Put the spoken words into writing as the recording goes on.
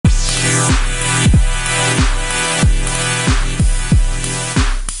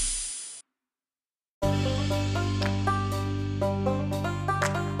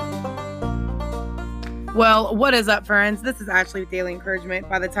Well, what is up, friends? This is Ashley with Daily Encouragement.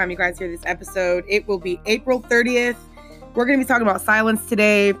 By the time you guys hear this episode, it will be April 30th. We're going to be talking about silence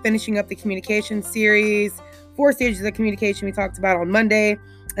today, finishing up the communication series, 4 stages of communication we talked about on Monday.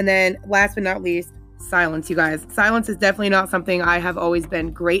 And then last but not least, silence, you guys. Silence is definitely not something I have always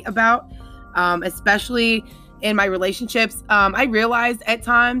been great about, especially in my relationships. I realize at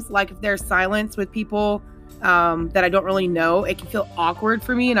times, like if there's silence with people that I don't really know, it can feel awkward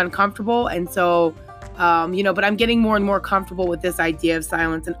for me and uncomfortable. And so, but I'm getting more and more comfortable with this idea of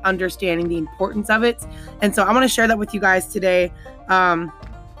silence and understanding the importance of it. And so I want to share that with you guys today.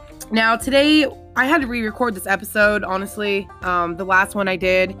 Now today I had to re-record this episode. Honestly, the last one I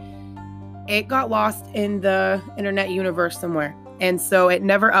did, it got lost in the internet universe somewhere. And so it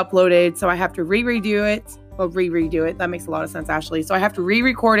never uploaded. So I have to redo it. That makes a lot of sense, Ashley. So I have to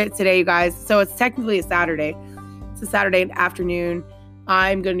re-record it today, you guys. So it's technically a Saturday. It's a Saturday afternoon.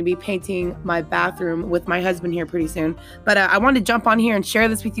 I'm going to be painting my bathroom with my husband here pretty soon. But I wanted to jump on here and share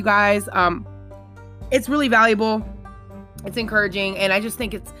this with you guys. It's really valuable. It's encouraging. And I just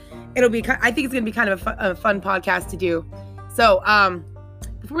think I think it's going to be kind of a fun podcast to do. So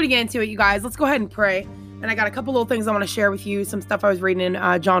before we get into it, you guys, let's go ahead and pray. And I got a couple little things I want to share with you. Some stuff I was reading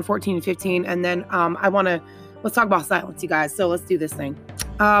in John 14 and 15. And then let's talk about silence, you guys. So let's do this thing.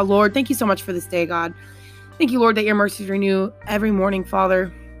 Lord, thank you so much for this day, God. Thank you, Lord, that your mercies renew every morning,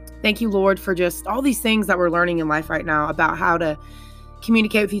 Father. Thank you, Lord, for just all these things that we're learning in life right now about how to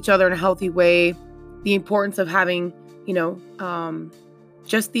communicate with each other in a healthy way. The importance of having,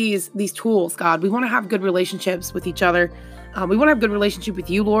 just these tools, God. We want to have good relationships with each other. We want to have good relationship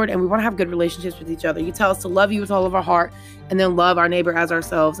with you, Lord, and we want to have good relationships with each other. You tell us to love you with all of our heart and then love our neighbor as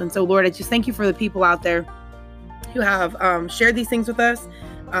ourselves. And so, Lord, I just thank you for the people out there who have shared these things with us.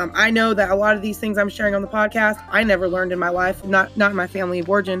 I know that a lot of these things I'm sharing on the podcast, I never learned in my life, not in my family of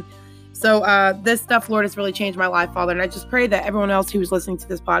origin. So this stuff, Lord, has really changed my life, Father. And I just pray that everyone else who is listening to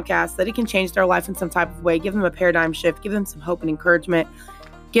this podcast, that it can change their life in some type of way, give them a paradigm shift, give them some hope and encouragement,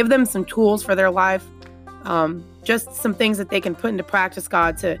 give them some tools for their life, just some things that they can put into practice,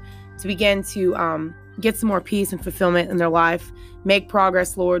 God, to begin to get some more peace and fulfillment in their life, make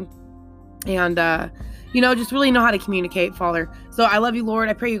progress, Lord. And, just really know how to communicate, Father. So I love you, Lord.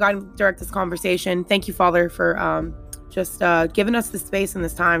 I pray you guide and direct this conversation. Thank you, Father, for just giving us the space and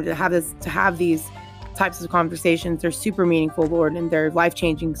this time to have these types of conversations. They're super meaningful, Lord, and they're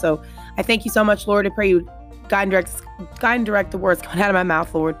life-changing. So I thank you so much, Lord. I pray you guide and direct the words coming out of my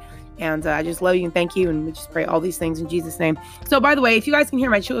mouth, Lord. And I just love you and thank you. And we just pray all these things in Jesus' name. So by the way, if you guys can hear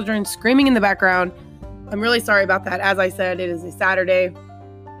my children screaming in the background, I'm really sorry about that. As I said, it is a Saturday.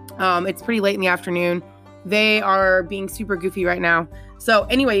 It's pretty late in the afternoon. They are being super goofy right now. So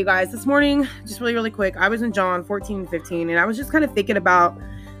anyway, you guys, this morning, just really, really quick, I was in John 14 and 15, and I was just kind of thinking about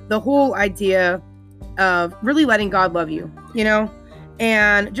the whole idea of really letting God love you,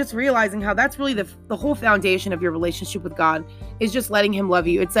 and just realizing how that's really the whole foundation of your relationship with God is just letting him love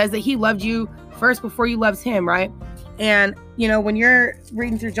you. It says that he loved you first before you loved him, right? And, when you're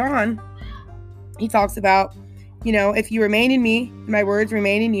reading through John, he talks about, if you remain in me, my words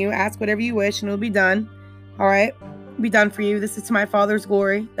remain in you, ask whatever you wish and it'll be done. All right, be done for you. This is to my Father's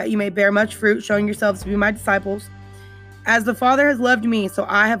glory, that you may bear much fruit, showing yourselves to be my disciples. As the Father has loved me, so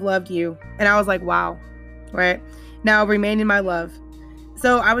I have loved you. And I was like, wow, right? Now remain in my love.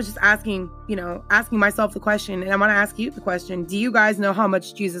 So I was just asking myself the question, and I want to ask you the question. Do you guys know how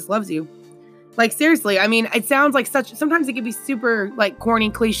much Jesus loves you? Like, seriously, I mean, it sounds like sometimes it can be super like corny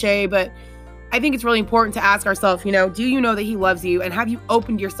cliche, but I think it's really important to ask ourselves, do you know that he loves you? And have you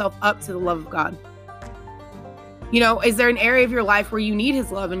opened yourself up to the love of God? Is there an area of your life where you need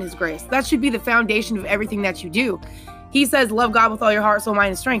his love and his grace? That should be the foundation of everything that you do. He says, love God with all your heart, soul,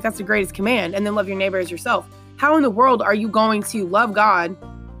 mind, and strength. That's the greatest command. And then love your neighbor as yourself. How in the world are you going to love God,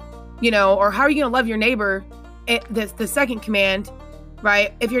 or how are you going to love your neighbor? The second command,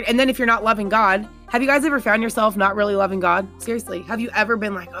 right? If you're not loving God, have you guys ever found yourself not really loving God? Seriously, have you ever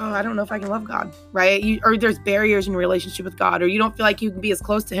been like, oh, I don't know if I can love God, right? Or there's barriers in your relationship with God, or you don't feel like you can be as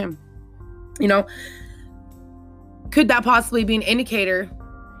close to him, Could that possibly be an indicator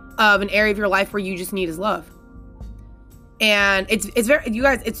of an area of your life where you just need his love? And it's very, you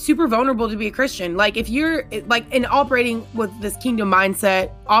guys, it's super vulnerable to be a Christian. Like if you're like in operating with this kingdom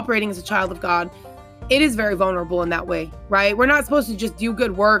mindset, operating as a child of God, it is very vulnerable in that way, right? We're not supposed to just do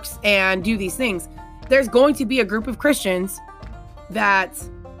good works and do these things. There's going to be a group of Christians that,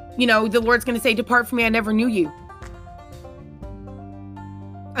 the Lord's going to say, depart from me, I never knew you.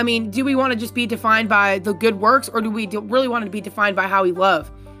 I mean, do we want to just be defined by the good works, or do we really want to be defined by how we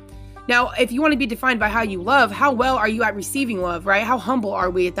love? Now, if you want to be defined by how you love, how well are you at receiving love, right? How humble are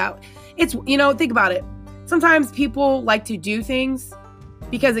we at that? It's, think about it. sometimes people like to do things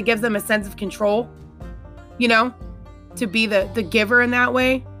because it gives them a sense of control, you know, to be the giver in that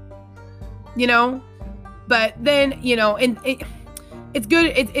way, you know. But then, you know, and it's good.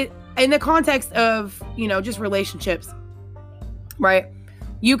 It in the context of, you know, just relationships, right?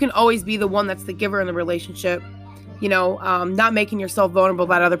 You can always be the one that's the giver in the relationship, you know, not making yourself vulnerable to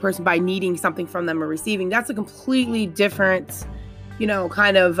that other person by needing something from them or receiving. That's a completely different, you know,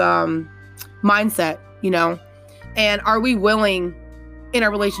 kind of mindset, you know. And are we willing in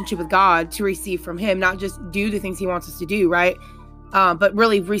our relationship with God to receive from him, not just do the things he wants us to do, right? But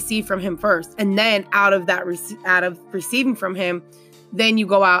really receive from him first. And then out of receiving from him, then you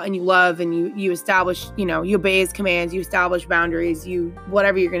go out and you love and you establish, you know, you obey his commands, you establish boundaries,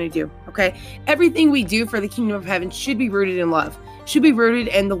 whatever you're going to do. Okay. Everything we do for the kingdom of heaven should be rooted in love, should be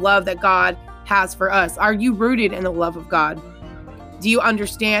rooted in the love that God has for us. Are you rooted in the love of God? Do you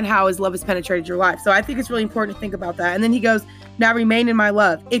understand how his love has penetrated your life? So I think it's really important to think about that. And then he goes, now remain in my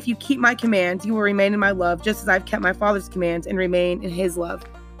love. If you keep my commands, you will remain in my love, just as I've kept my Father's commands and remain in his love.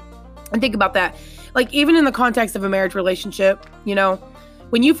 And think about that. Like, even in the context of a marriage relationship, you know,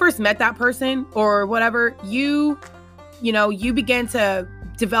 when you first met that person or whatever, you begin to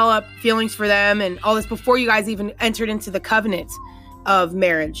develop feelings for them and all this before you guys even entered into the covenant of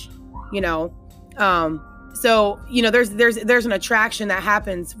marriage, you know. So, you know, there's an attraction that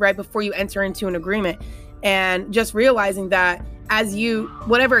happens right before you enter into an agreement. And just realizing that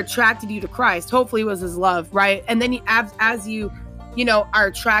whatever attracted you to Christ, hopefully it was his love, right? And then as you know, are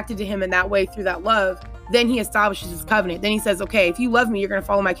attracted to him in that way through that love, then he establishes his covenant. Then he says, okay, if you love me, you're going to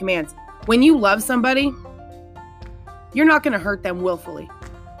follow my commands. When you love somebody, you're not going to hurt them willfully,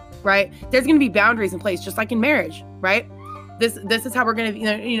 right? There's going to be boundaries in place, just like in marriage, right? This is how we're going to,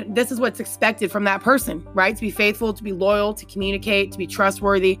 you know, this is what's expected from that person, right? To be faithful, to be loyal, to communicate, to be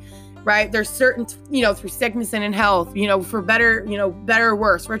trustworthy, right? There's certain, you know, through sickness and in health, you know, for better or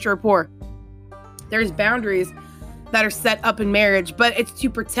worse, rich or poor. There's boundaries that are set up in marriage, but it's to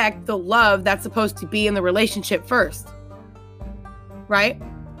protect the love that's supposed to be in the relationship first, right?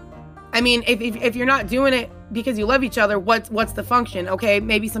 I mean, if you're not doing it because you love each other, what's the function? Okay,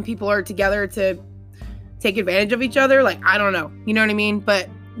 maybe some people are together to take advantage of each other. Like, I don't know, you know what I mean? But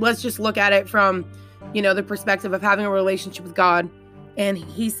let's just look at it from, you know, the perspective of having a relationship with God. And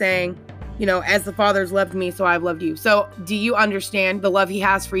he's saying, you know, as the Father's loved me, so I've loved you. So do you understand the love he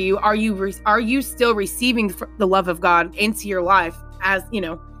has for you? Are you still receiving the love of God into your life as, you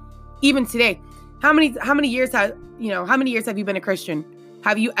know, even today? How many years have you been a Christian?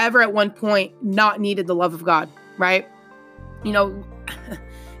 Have you ever at one point not needed the love of God, right? You know,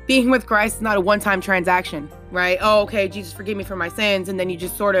 being with Christ is not a one-time transaction, right? Oh, okay, Jesus, forgive me for my sins. And then you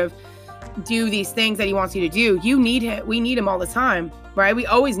just sort of do these things that he wants you to do. You need him. We need him all the time, right? We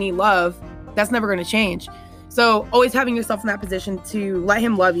always need love. That's never going to change. So always having yourself in that position to let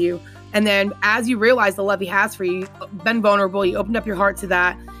him love you. And then as you realize the love he has for you, been vulnerable, you opened up your heart to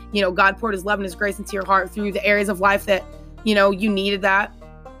that. You know, God poured his love and his grace into your heart through the areas of life that, you know, you needed that,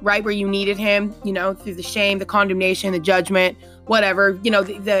 right? Where you needed him, you know, through the shame, the condemnation, the judgment, whatever, you know,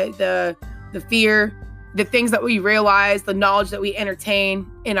 the fear, the things that we realize, the knowledge that we entertain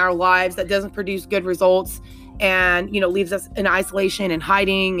in our lives that doesn't produce good results and, you know, leaves us in isolation and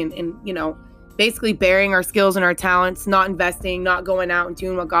hiding and, you know, basically burying our skills and our talents, not investing, not going out and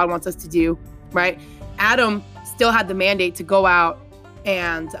doing what God wants us to do, right? Adam still had the mandate to go out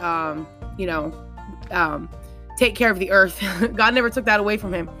and, take care of the earth. God never took that away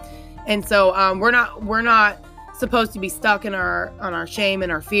from him. And so we're not supposed to be stuck in our shame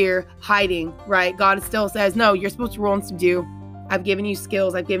and our fear, hiding, right? God still says, no, you're supposed to roll and subdue. I've given you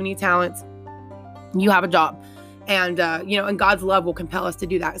skills. I've given you talents. You have a job. And, and God's love will compel us to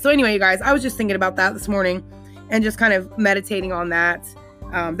do that. So anyway, you guys, I was just thinking about that this morning and just kind of meditating on that.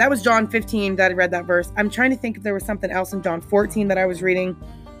 That was John 15 that I read that verse. I'm trying to think if there was something else in John 14 that I was reading.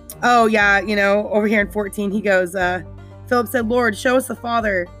 Oh yeah. You know, over here in 14, he goes, Philip said, Lord, show us the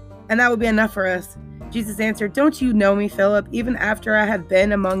Father, and that would be enough for us. Jesus answered, don't you know me, Philip, even after I have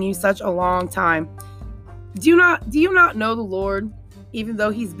been among you such a long time? Do you not know the Lord, even though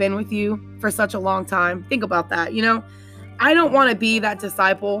he's been with you for such a long time? Think about that. You know, I don't want to be that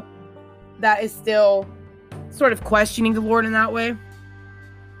disciple that is still sort of questioning the Lord in that way.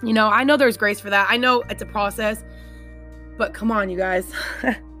 You know, I know there's grace for that. I know it's a process, but come on, you guys.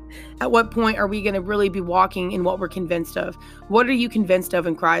 At what point are we going to really be walking in what we're convinced of? What are you convinced of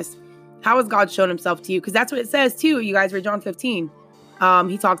in Christ? How has God shown himself to you? Because that's what it says too. You guys read John 15.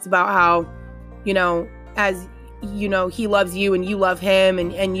 He talks about how, you know, as he loves you and you love him,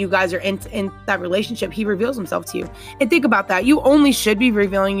 and you guys are in that relationship, he reveals himself to you. And think about that. You only should be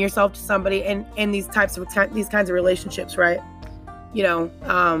revealing yourself to somebody in these kinds of relationships, right?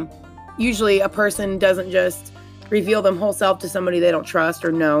 Usually a person doesn't just reveal them whole self to somebody they don't trust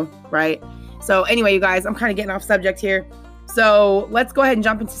or know, right? So anyway, you guys, I'm kind of getting off subject here. So let's go ahead and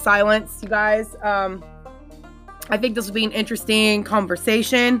jump into silence, you guys. I think this will be an interesting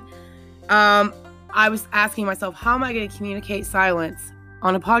conversation. I was asking myself, how am I going to communicate silence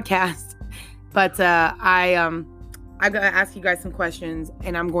on a podcast? But I'm going to ask you guys some questions,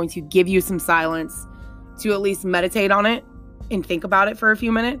 and I'm going to give you some silence to at least meditate on it and think about it for a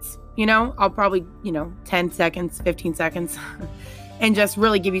few minutes. I'll probably, 10 seconds, 15 seconds, and just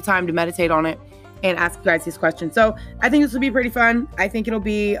really give you time to meditate on it and ask you guys these questions. So I think this will be pretty fun. I think it'll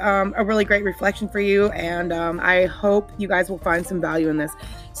be a really great reflection for you, and I hope you guys will find some value in this.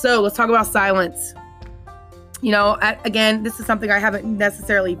 So let's talk about silence. Again, this is something I haven't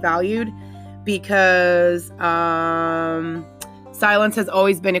necessarily valued because silence has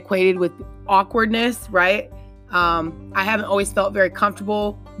always been equated with awkwardness, right? I haven't always felt very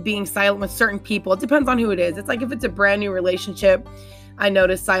comfortable being silent with certain people. It depends on who it is. It's like if it's a brand new relationship, I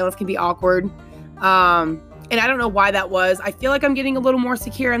notice silence can be awkward. And I don't know why that was. I feel like I'm getting a little more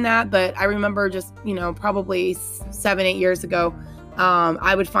secure in that, but I remember just, probably 7-8 years ago,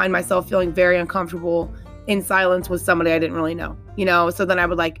 I would find myself feeling very uncomfortable in silence with somebody I didn't really know, so then I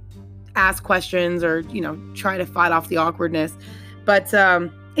would ask questions or, try to fight off the awkwardness. But,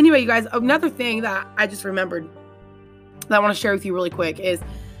 anyway, you guys, another thing that I just remembered that I want to share with you really quick is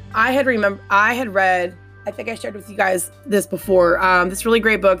I had read, I think I shared with you guys this before, this really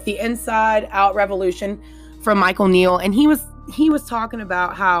great book, The Inside Out Revolution from Michael Neill. And he was talking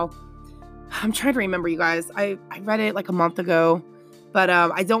about how, I'm trying to remember, you guys, I read it like a month ago, but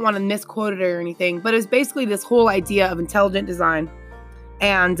I don't want to misquote it or anything, but it was basically this whole idea of intelligent design.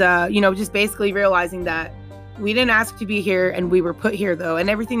 And, just basically realizing that we didn't ask to be here and we were put here though. And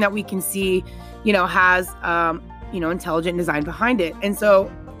everything that we can see, has, intelligent design behind it. And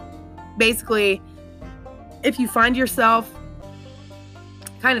so basically, if you find yourself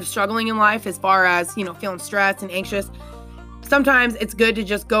kind of struggling in life as far as, feeling stressed and anxious, sometimes it's good to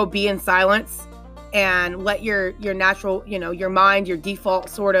just go be in silence and let your natural, your mind, your default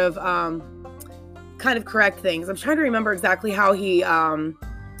sort of kind of correct things. I'm trying to remember exactly how he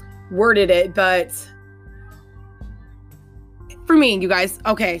worded it, but for me, you guys,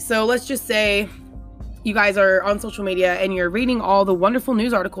 okay, so let's just say you guys are on social media and you're reading all the wonderful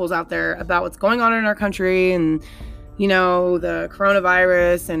news articles out there about what's going on in our country and, the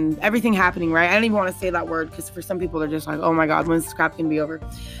coronavirus and everything happening, right? I don't even want to say that word because for some people they're just like, oh my God, when's this crap going to be over?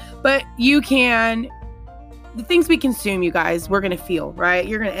 But the things we consume, you guys, we're going to feel, right?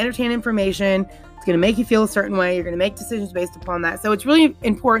 You're going to entertain information. It's going to make you feel a certain way. You're going to make decisions based upon that. So it's really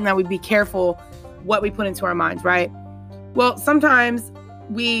important that we be careful what we put into our minds, right? Well, sometimes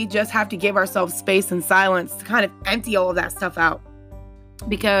we just have to give ourselves space and silence to kind of empty all of that stuff out.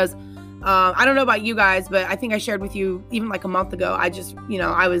 Because I don't know about you guys, but I think I shared with you even like a month ago, I just,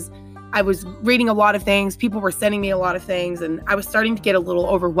 I was reading a lot of things. People were sending me a lot of things, and I was starting to get a little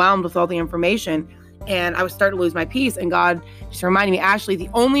overwhelmed with all the information, and I was starting to lose my peace. And God just reminded me, Ashley, the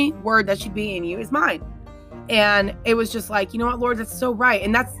only word that should be in you is mine. And it was just like, you know what, Lord, that's so right.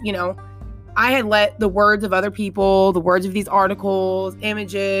 And that's, I had let the words of other people, the words of these articles,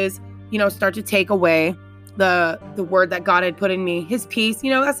 images, start to take away the word that God had put in me, his peace.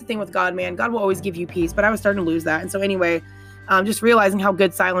 That's the thing with God, man. God will always give you peace, but I was starting to lose that. And so anyway, just realizing how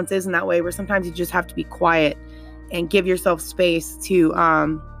good silence is in that way, where sometimes you just have to be quiet and give yourself space to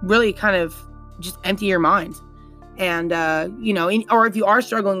really kind of just empty your mind. And, or if you are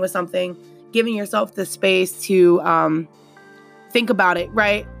struggling with something, giving yourself the space to think about it,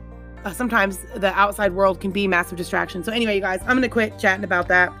 right? Sometimes the outside world can be massive distraction. So anyway, you guys, I'm going to quit chatting about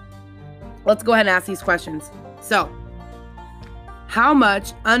that. Let's go ahead and ask these questions. So, how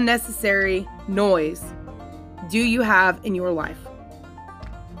much unnecessary noise do you have in your life?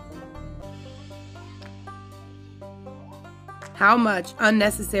 How much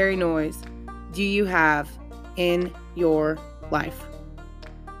unnecessary noise do you have in your life?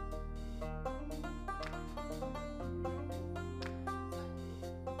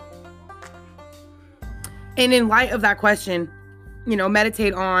 And in light of that question,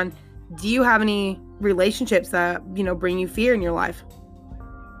 meditate on, do you have any relationships that, bring you fear in your life?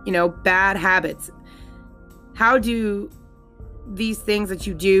 Bad habits. How do these things that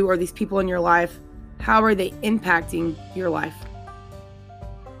you do or these people in your life, how are they impacting your life?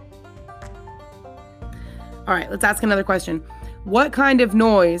 All right, let's ask another question. What kind of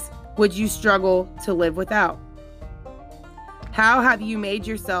noise would you struggle to live without? How have you made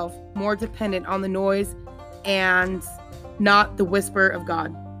yourself more dependent on the noise and not the whisper of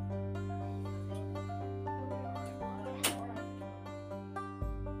God?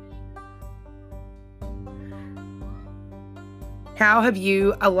 How have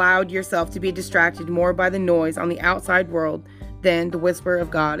you allowed yourself to be distracted more by the noise on the outside world than the whisper of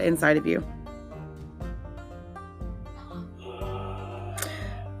God inside of you?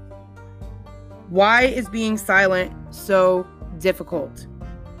 Why is being silent so difficult?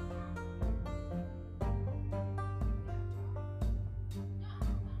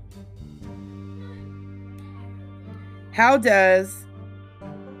 How does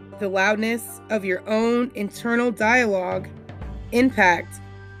the loudness of your own internal dialogue impact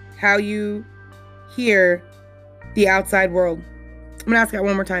how you hear the outside world? I'm going to ask that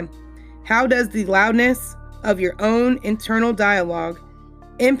one more time. How does the loudness of your own internal dialogue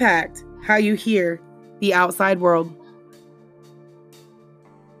impact how you hear the outside world?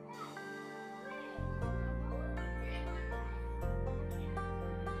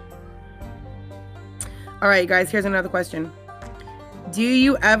 All right, guys, here's another question. Do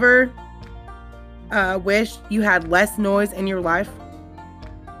you ever wish you had less noise in your life?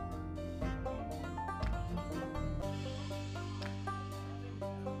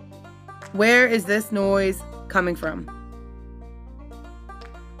 Where is this noise coming from?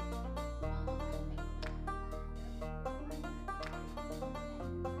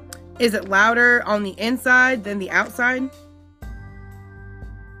 Is it louder on the inside than the outside?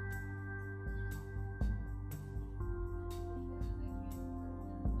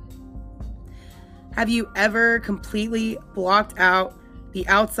 Have you ever completely blocked out the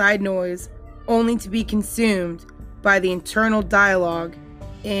outside noise only to be consumed by the internal dialogue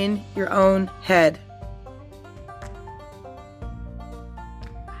in your own head?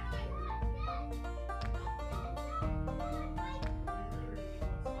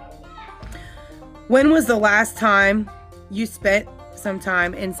 When was the last time you spent some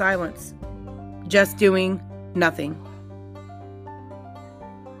time in silence, just doing nothing?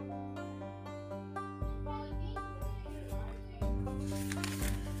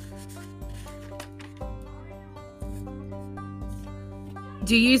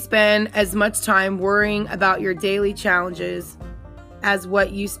 Do you spend as much time worrying about your daily challenges as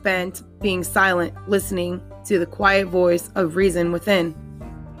what you spent being silent, listening to the quiet voice of reason within?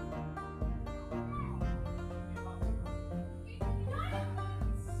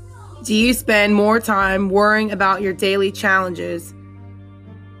 Do you spend more time worrying about your daily challenges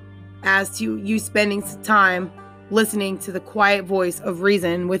as to you spending time listening to the quiet voice of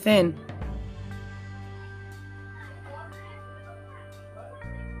reason within?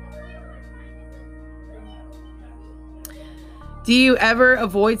 Do you ever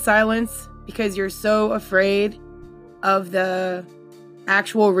avoid silence because you're so afraid of the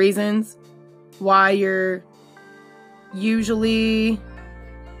actual reasons why you're usually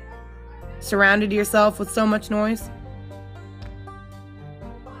surrounded yourself with so much noise?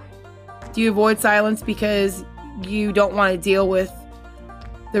 Do you avoid silence because you don't want to deal with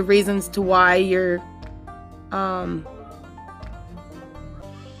the reasons to why you have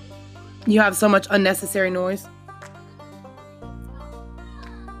so much unnecessary noise?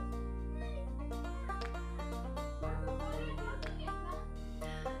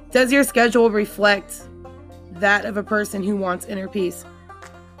 Does your schedule reflect that of a person who wants inner peace?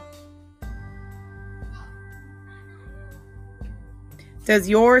 Does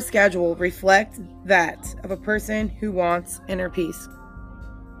your schedule reflect that of a person who wants inner peace?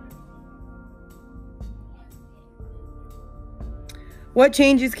 What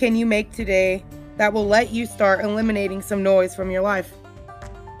changes can you make today that will let you start eliminating some noise from your life?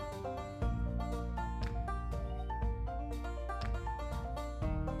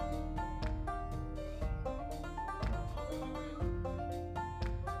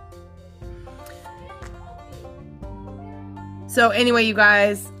 So anyway, you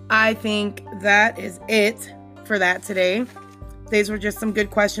guys, I think that is it for that today. These were just some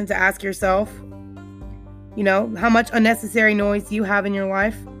good questions to ask yourself. You know, how much unnecessary noise do you have in your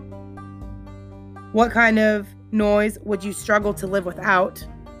life? What kind of noise would you struggle to live without?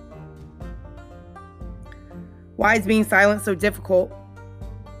 Why is being silent so difficult?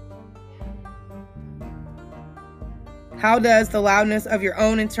 How does the loudness of your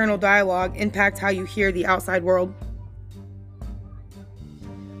own internal dialogue impact how you hear the outside world?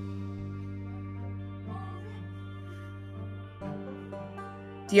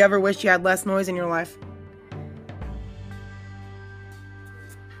 Do you ever wish you had less noise in your life?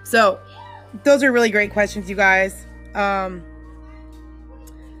 So, those are really great questions, you guys. I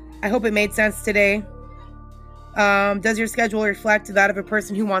hope it made sense today. Does your schedule reflect that of a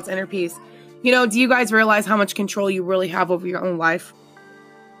person who wants inner peace? You know, do you guys realize how much control you really have over your own life?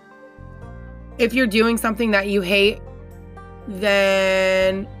 If you're doing something that you hate,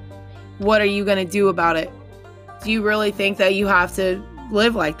 then what are you going to do about it? Do you really think that you have to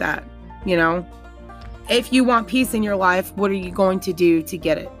live like that? You know, if you want peace in your life, what are you going to do to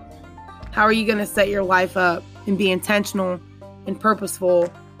get it? How are you going to set your life up and be intentional and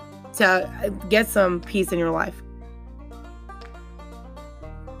purposeful to get some peace in your life?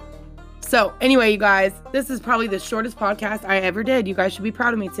 So anyway, you guys, this is probably the shortest podcast I ever did. You guys should be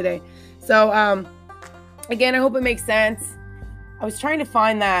proud of me today. So again, I hope it makes sense. I was trying to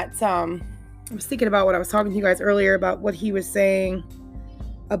find that. I was thinking about what I was talking to you guys earlier about what he was saying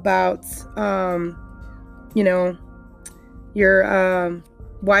about, you know, your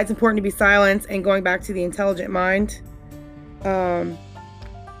why it's important to be silent and going back to the intelligent mind. I'm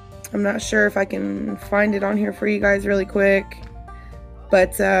not sure if I can find it on here for you guys really quick,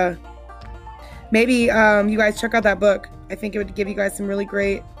 but maybe you guys check out that book. I think it would give you guys some really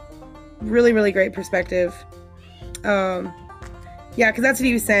great perspective. Yeah, because that's what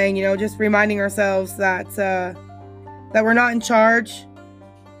he was saying, you know, just reminding ourselves that that we're not in charge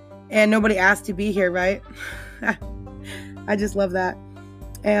and nobody asked to be here, right? I just love that.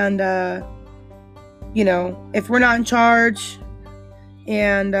 And, you know, if we're not in charge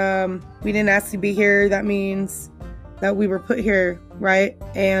and we didn't ask to be here, that means that we were put here, right?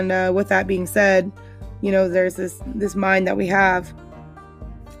 And with that being said, you know, there's this mind that we have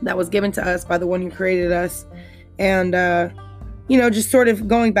that was given to us by the one who created us. And, you know, just sort of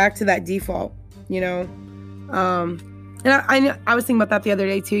going back to that default, you know. And I was thinking about that the other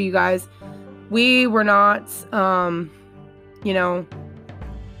day too, you guys. We were not, you know,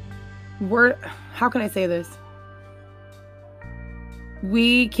 how can I say this?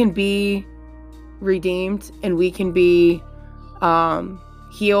 We can be redeemed and we can be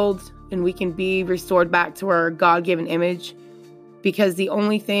healed and we can be restored back to our God-given image, because the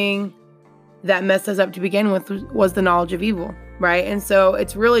only thing that messed us up to begin with was the knowledge of evil, right? And so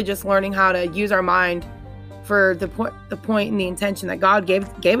it's really just learning how to use our mind for the point and the intention that God gave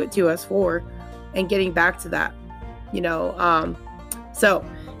it to us for, and getting back to that, you know. So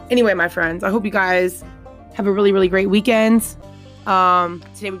anyway, my friends, I hope you guys have a really great weekend.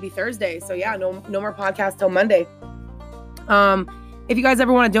 Today would be Thursday, so yeah, no more podcast till Monday. If you guys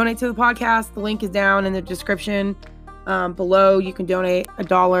ever want to donate to the podcast, the link is down in the description below. You can donate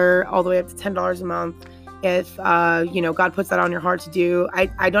 $1 all the way up to $10 a month if you know, God puts that on your heart to do.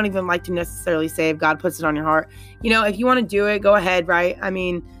 I don't even like to necessarily say if God puts it on your heart. You know, if you want to do it, go ahead, right? I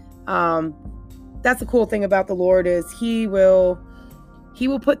mean, that's the cool thing about the Lord is he will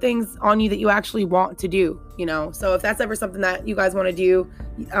put things on you that you actually want to do, you know. So if that's ever something that you guys want to do,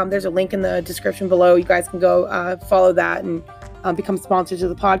 there's a link in the description below. You guys can go follow that and become sponsors of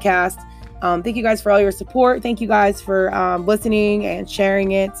the podcast. Thank you guys for all your support. Thank you guys for listening and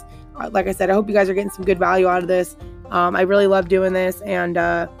sharing it. Like I said, I hope you guys are getting some good value out of this. I really love doing this, and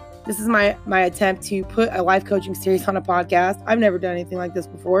this is my attempt to put a life coaching series on a podcast. I've never done anything like this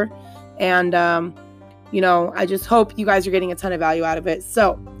before, and you know, I just hope you guys are getting a ton of value out of it.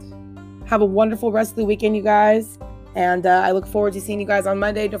 So have a wonderful rest of the weekend, you guys, and I look forward to seeing you guys on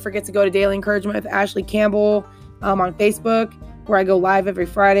Monday. Don't forget to go to Daily Encouragement with Ashley Campbell on Facebook, where I go live every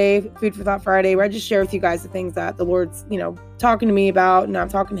Friday, Food for Thought Friday, where I just share with you guys the things that the Lord's, you know, talking to me about, and I'm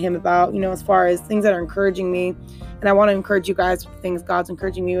talking to him about, you know, as far as things that are encouraging me. And I want to encourage you guys with the things God's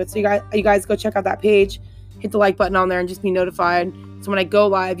encouraging me with. So you guys go check out that page, hit the like button on there, and just be notified. So when I go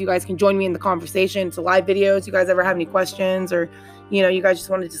live, you guys can join me in the conversation. It's a live video. So you guys ever have any questions, or, you know, you guys just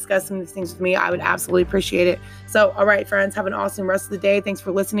want to discuss some of these things with me, I would absolutely appreciate it. So, all right, friends, have an awesome rest of the day. Thanks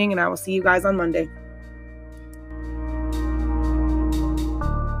for listening, and I will see you guys on Monday.